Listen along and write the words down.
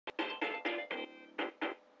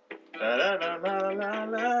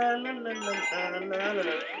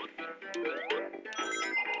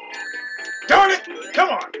Darn it! Come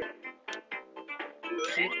on!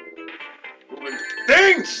 Keep moving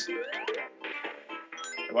things!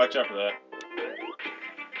 Watch out for that.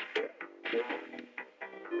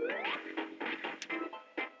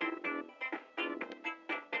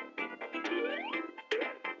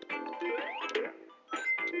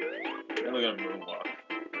 Look at him moonwalk.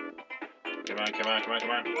 Come on, come on, come on, come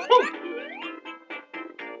on. Woo!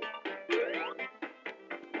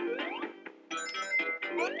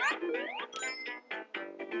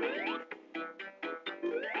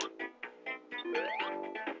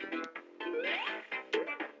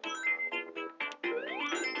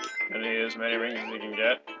 And he has as many rings as he can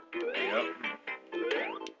get. Yep.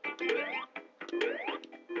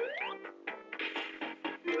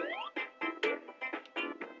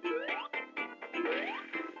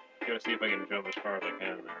 Gotta see if I can jump as far as I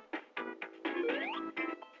can there.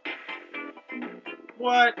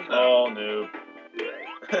 What? Oh, noob.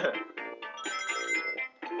 I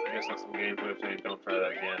guess that's some gameplay saying don't try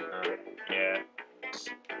that again, huh? Yeah.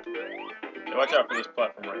 Hey, watch out for this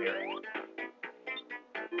platform right here.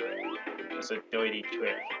 It's a doity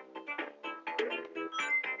trick.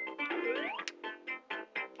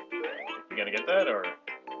 You gonna get that, or?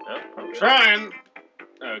 No? I'm trying!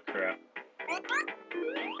 Oh, crap.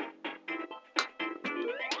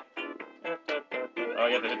 Oh,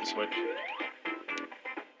 you have to hit the switch.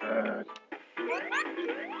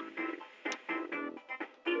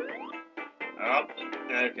 Oh,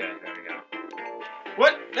 okay, there we go.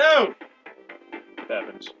 What? No! What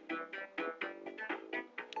happens?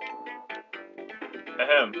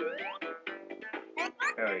 Ahem.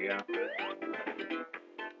 There we go.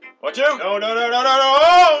 Watch out! No, no, no, no, no, no!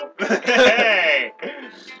 Oh! Hey!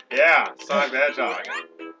 Yeah, Sonic the Hedgehog.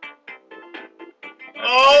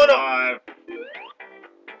 Oh, no!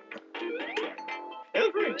 Hey,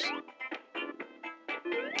 look, rings.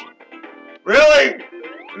 Really?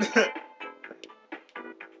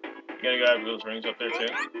 You gotta grab those rings up there,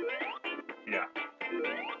 too? Yeah.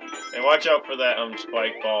 And watch out for that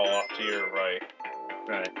spike ball off to your right.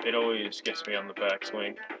 Right. It always gets me on the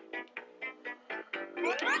backswing.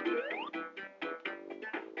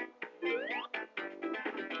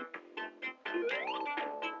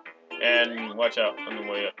 And watch out on the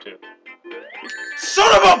way up, too.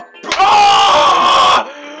 Son of a... Oh!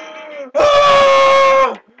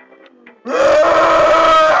 Oh!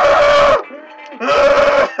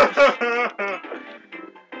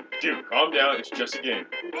 Dude, calm down, it's just a game.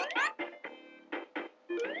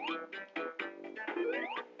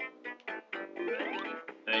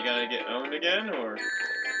 Are you gonna get owned again, or?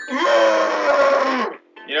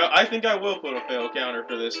 You know, I think I will put a fail counter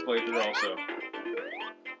for this playthrough also.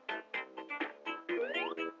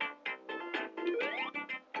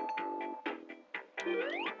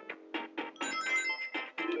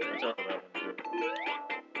 Watch out for that one, too.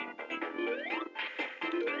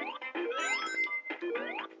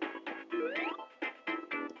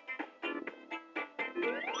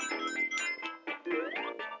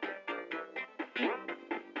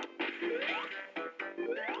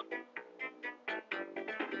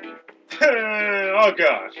 Oh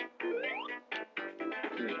gosh!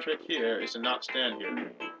 The trick here is to not stand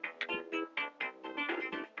here.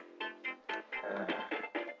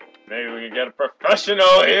 Maybe we can get a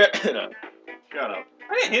professional here. No. Shut up.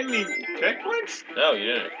 I didn't hit any checkpoints? No, you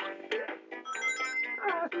didn't.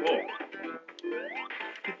 Ah, cool.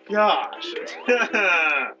 Gosh.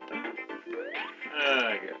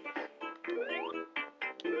 Oh, good.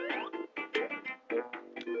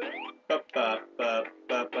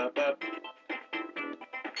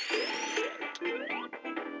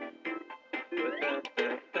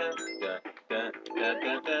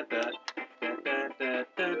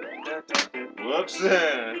 Whoops.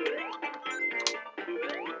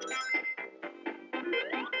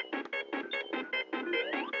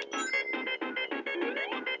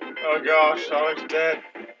 Oh gosh, Sonic's dead.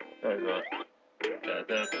 No, he's not.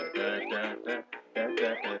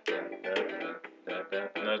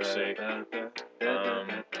 Let's see.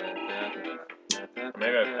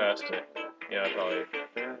 Maybe I passed it. Yeah, probably.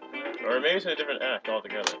 Or maybe it's in a different act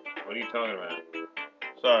altogether. What are you talking about?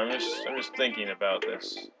 Sorry, I'm just thinking about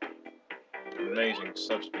this amazing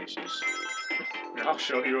subspecies. I'll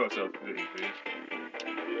show you a subspecies.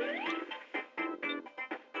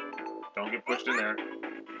 Don't get pushed in there.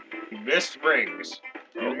 You missed rings.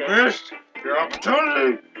 You missed your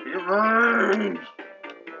opportunity. You rings.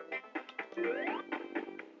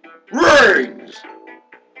 Rings.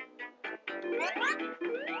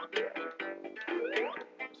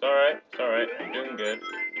 It's alright. It's alright. I'm doing good.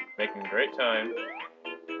 Making great time.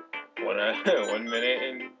 1 minute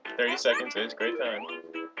and 30 seconds is great time.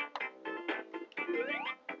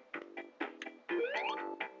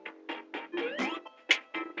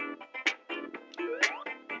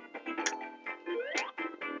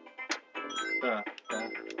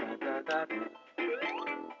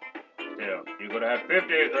 Still, you could have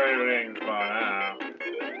 53 rings by now.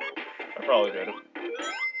 I probably did it.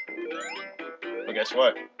 But guess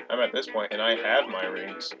what? I'm at this point and I have my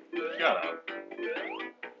rings. Shut up.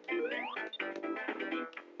 Who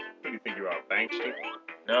do you think you are, Banksy?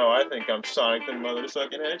 No, I think I'm Sonic the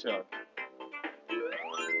mother-sucking Hedgehog.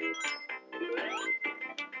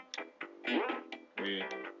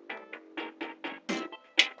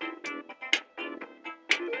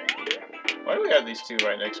 Why do we have these two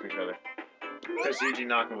right next to each other? Because Yuji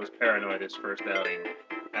Naka was paranoid his first outing,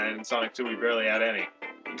 and in Sonic 2 we barely had any.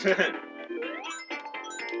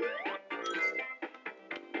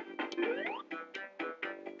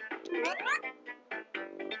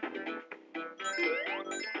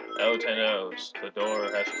 Oh, 10 O's. The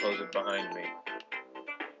door has closed behind me.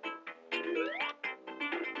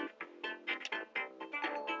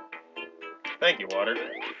 Thank you, water.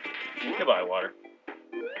 Goodbye, water.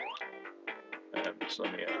 Just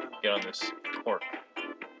let me get on this cork.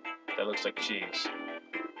 That looks like cheese.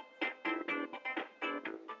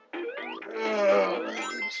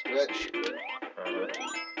 Stretch.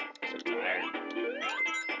 So tired.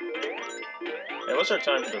 Hey, what's our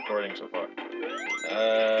time for the recording so far?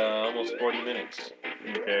 Almost 40 minutes.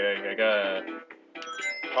 Okay, I gotta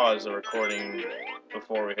pause the recording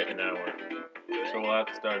before we hit an hour. So we'll have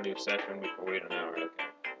to start a new session before we hit an hour, okay?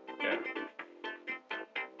 Yeah.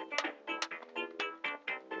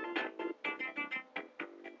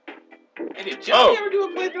 Hey, did Johnny ever do a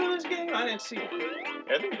playthrough of this game? I didn't see one.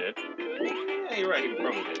 Yeah, I think he did. Yeah, you're right, he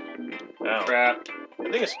probably did. Ow. Crap. I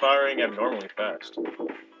think it's firing abnormally fast.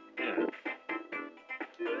 Yeah.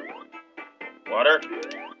 Water?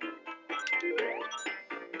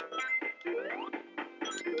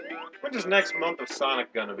 When is next month of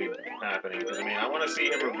Sonic gonna be happening? Because, I mean, I want to see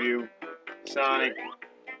him review Sonic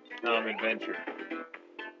Adventure.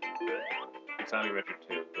 And Sonic Adventure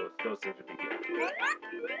 2. Those things would be good.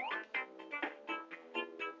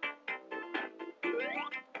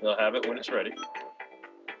 They'll have it when it's ready.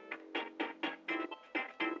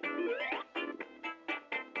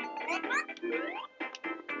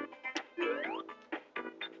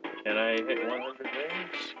 Can I hit 100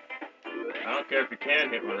 rings? I don't care if you can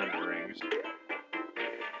hit 100 rings.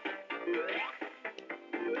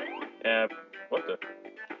 What the?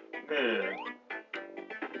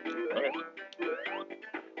 Okay.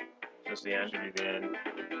 Just the end. Should be the end.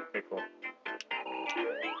 Okay, cool.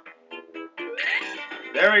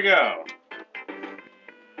 There we go.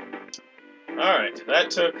 Alright,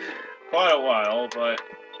 that took quite a while, but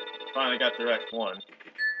finally got direct one.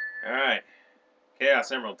 Alright.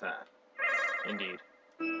 Chaos Emerald time. Indeed.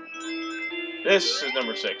 This is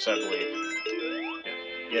number 6, I believe.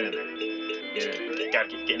 Get in there. Get in there. Gotta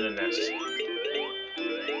get in the nest.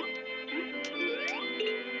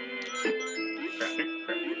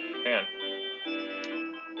 Crap. Hang on.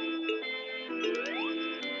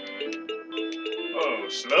 Oh,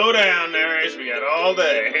 slow down, Darius. We got all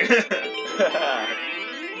day.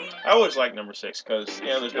 I always like number 6, because, you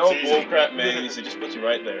know, there's no It's easy. bullcrap maze, it just puts you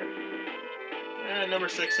right there. Number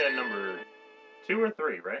 6 and number 2 or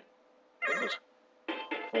 3, right? I think it was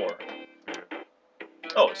 4.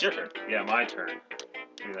 Oh, it's your turn. Yeah, my turn.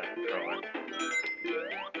 Do that controller.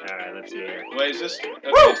 Alright, let's see here. Wait, is this...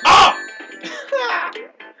 Okay, Woo! Ah!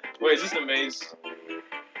 Wait, is this the maze?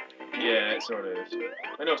 Yeah, it sort of is.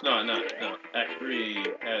 I know it's not. No. Act 3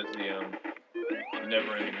 has the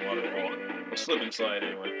never-ending waterfall. A slip and slide,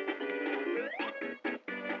 anyway.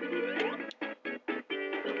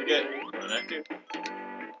 Don't forget, we're on Act 2.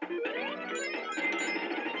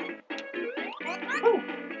 Woo!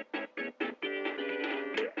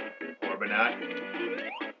 Orbinat.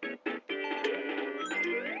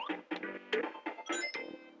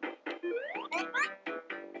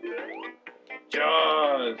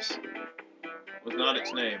 Jaws! Was not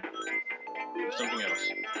its name. It was something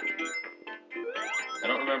else. I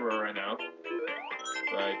don't remember it right now.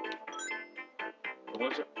 But or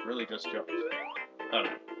was it really just Jaws? I don't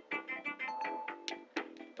know.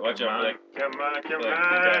 Watch out, Blake. Come on. That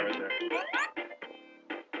guy right there.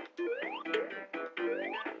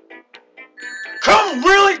 Come,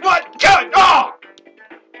 really? What? God! Oh!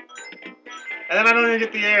 And then I don't even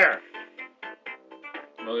get the air.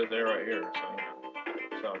 Well, they're right here, so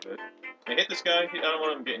it's all good. Hey, hit this guy. I don't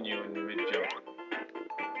want him getting you in mid-jump.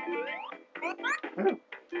 And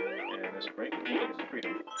this break. Look at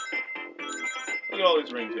freedom. Look at all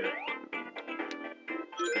these rings here.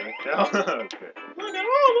 Okay. Look at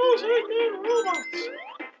all those Eggman robots!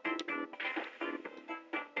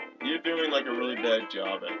 You're doing like a really bad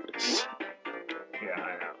job at this. Yeah,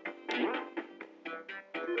 I know.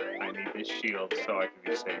 I need this shield so I can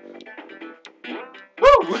be safe.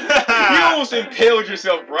 Woo! You almost impaled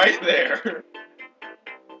yourself right there!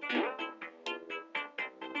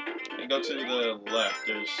 And go to the left.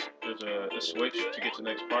 There's a switch to get to the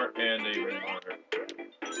next part and a ring monitor.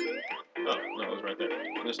 Oh, no, it was right there.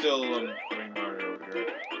 There's still a ring monitor over here.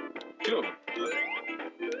 Two of them.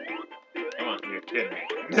 Come on. You're kidding me.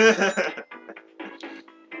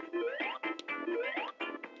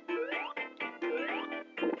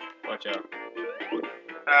 Watch out.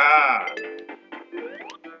 Ah!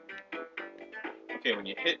 Okay, when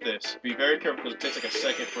you hit this, be very careful because it takes like a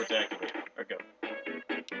second for it to activate. Alright, go.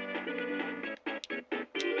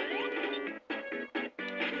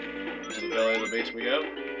 To the belly of the base we go.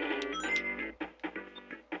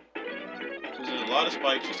 So there's a lot of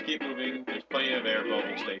spikes, just keep moving. There's plenty of air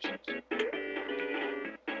bubble stations.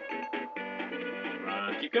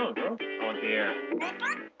 Keep going, bro. I want the air.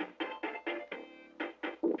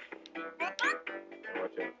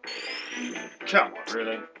 Watch out. Come on,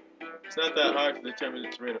 really? It's not that hard to determine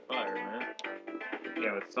its rate of fire, man.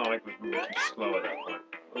 Yeah, but Sonic was moving too slow at that point.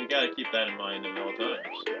 Well, you gotta keep that in mind at all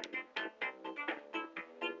times.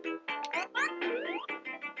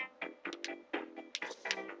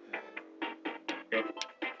 Go.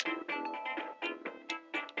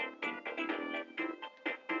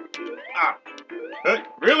 Ah! Hey,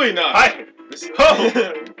 really not! Hi! Oh!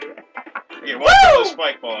 Okay, watch out for the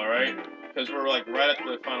spike ball, alright? Because we're like right at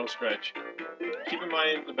the final stretch. Keep in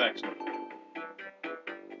mind the backswing.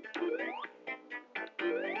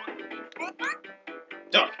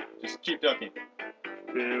 Duck! Just keep ducking.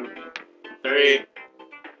 2, 3,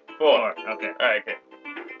 4. Okay. Alright, okay.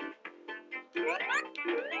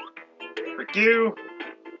 Frick you!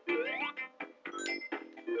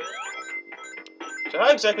 So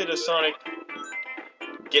how exactly does Sonic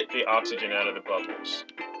get the oxygen out of the bubbles?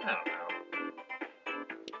 I don't know.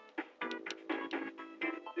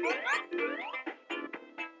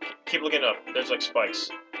 Keep looking up. There's like spikes.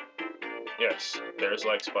 Yes, there's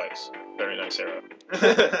like spikes. Very nice arrow.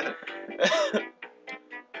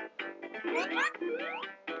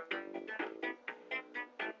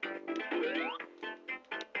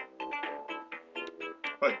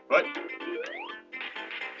 What?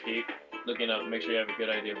 Keep looking up. Make sure you have a good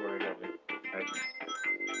idea of where we're going.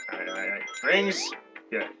 Alright. Rings!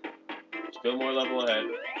 Good. Still more level ahead.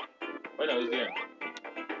 Oh no, this is the end.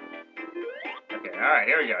 Okay, alright,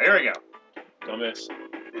 here we go. Don't miss.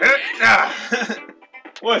 Ah!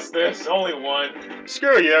 What's this? Only one.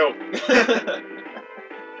 Screw you!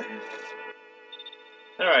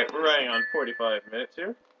 Alright, we're running on 45 minutes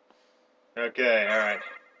here. Okay, alright.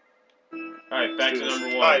 Alright, back to number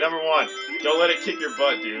 1. Alright, number 1. Don't let it kick your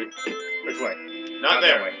butt, dude. Which way? Not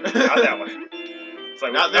there. That way. Not that way. It's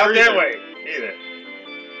like, Not not there that way either.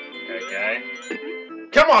 Okay.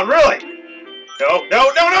 Come on, really? No!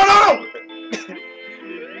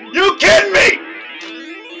 You kidding me?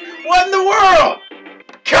 What in the world?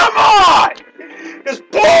 Come on! Just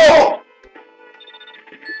pull!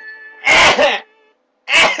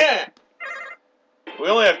 We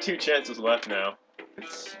only have 2 chances left now.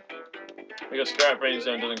 Because Scrap Brain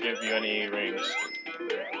Zone doesn't give you any rings.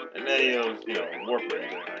 And then those, warp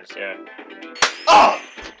rings are nice. Yeah. Oh!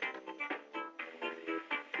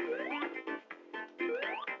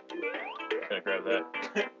 Gonna grab that.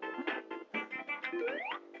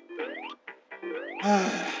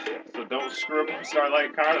 So don't screw up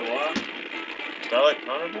Starlight Carnival, huh? Starlight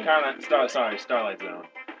Carnival? Starlight Zone.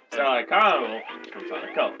 Starlight Carnival from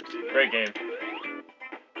Sonic Colors. Great game.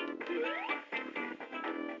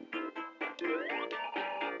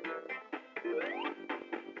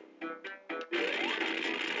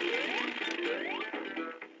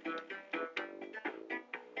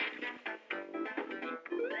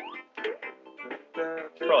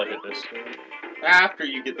 Should probably hit this. After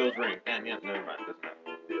you get those rings. And yeah, never mind. Doesn't matter.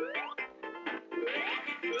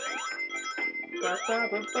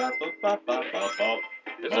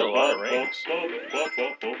 This is a lot of rings.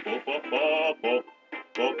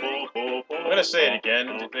 I'm gonna say it again,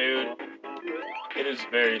 dude. It is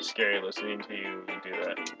very scary listening to you do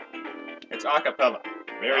that. It's acapella.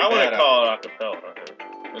 I want to call it acapella,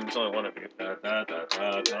 and it's only one of you.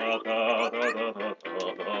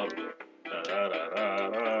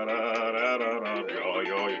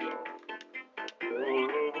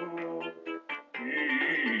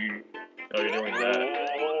 Oh, you're doing that.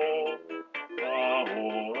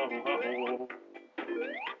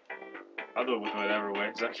 I'll do it with whatever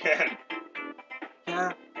ways I can.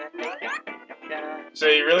 Yeah. So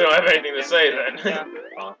you really don't have anything to say then?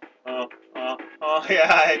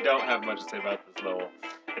 Yeah, I don't have much to say about this level.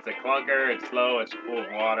 It's a clunker, it's slow, it's full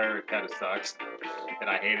of water, it kind of sucks. And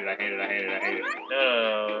I hate it, I hate it, I hate it, I hate it.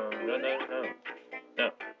 No.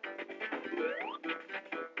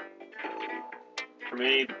 For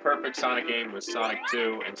me, the perfect Sonic game was Sonic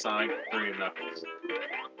 2 and Sonic 3 and Knuckles.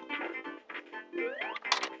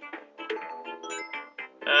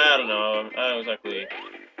 I don't know. I don't exactly.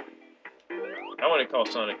 I wouldn't call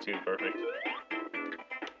Sonic 2 perfect.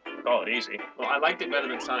 Call it easy. Well, I liked it better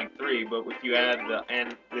than Sonic 3, but if you add the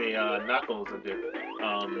Knuckles thing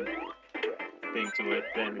to it,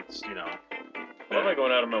 then it's, you know. What am I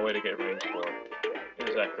going out of my way to get rings for?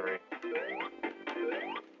 Here's Act 3.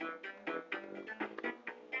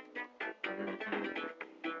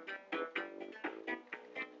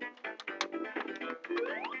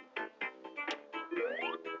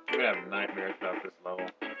 I'm gonna have nightmares about this level.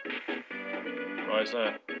 Why is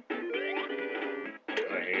that?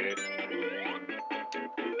 Because I hate it.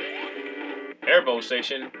 Airboat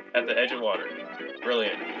station at the edge of water.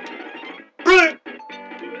 Brilliant. Brilliant! I'm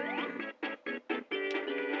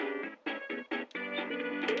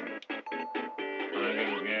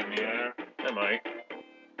gonna get in the air. I might.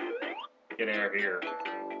 Get air here.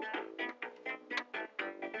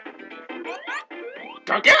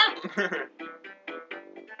 Drunk out!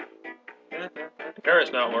 The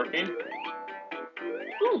carrot's not working.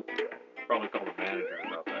 Ooh. Probably call the manager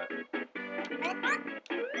about that.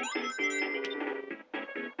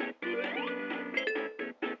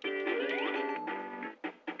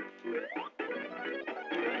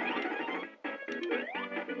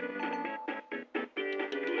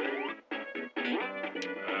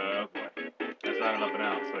 Oh boy. That's not enough and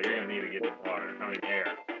out, so you're gonna need to get water. I mean air.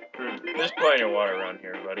 There's plenty of water around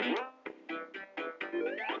here, buddy.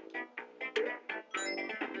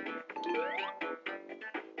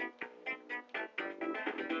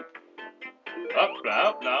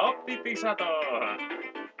 Up, pipisato!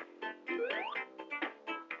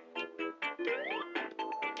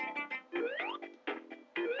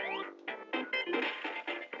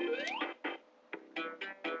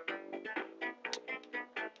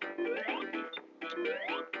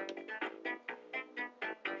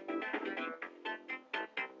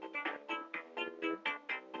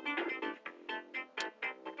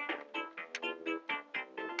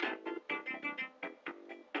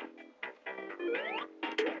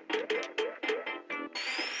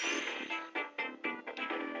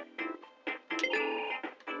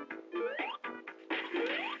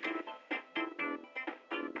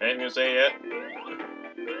 Anything to say yet?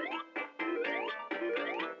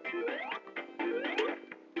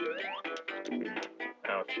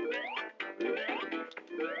 Ouch.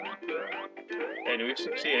 Hey, do we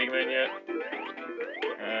see Eggman yet?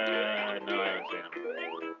 No, I haven't seen him.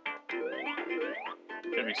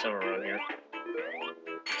 Should be somewhere around here.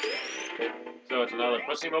 So it's another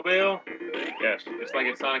Pussy Mobile? Yes. It's like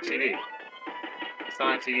a Sonic CD. The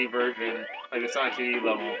Sonic CD version, like the Sonic CD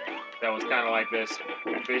level, that was kind of like this.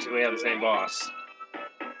 Basically had the same boss.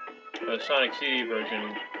 The Sonic CD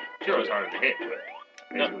version. Sure, it was harder to hit, but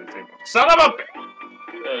basically No. the same boss. Son of a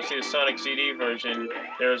bitch! No, see the Sonic CD version,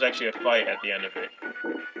 there was actually a fight at the end of it.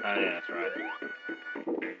 Oh, yeah, that's right.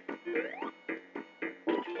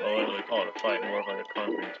 Well, I wouldn't really call it a fight, more of like a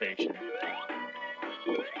confrontation.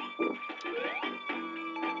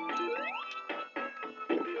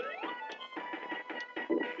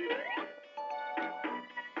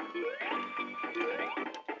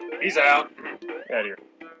 He's out. Get out of here.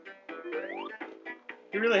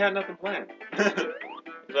 He really had nothing planned.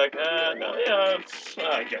 He's like, no, yeah,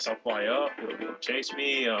 I guess I'll fly up. He'll chase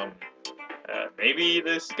me. Maybe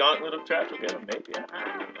this gauntlet of traps will get him. Maybe.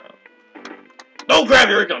 I don't know. Oh crap!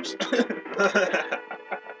 Here it comes.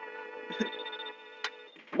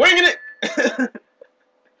 Winging it.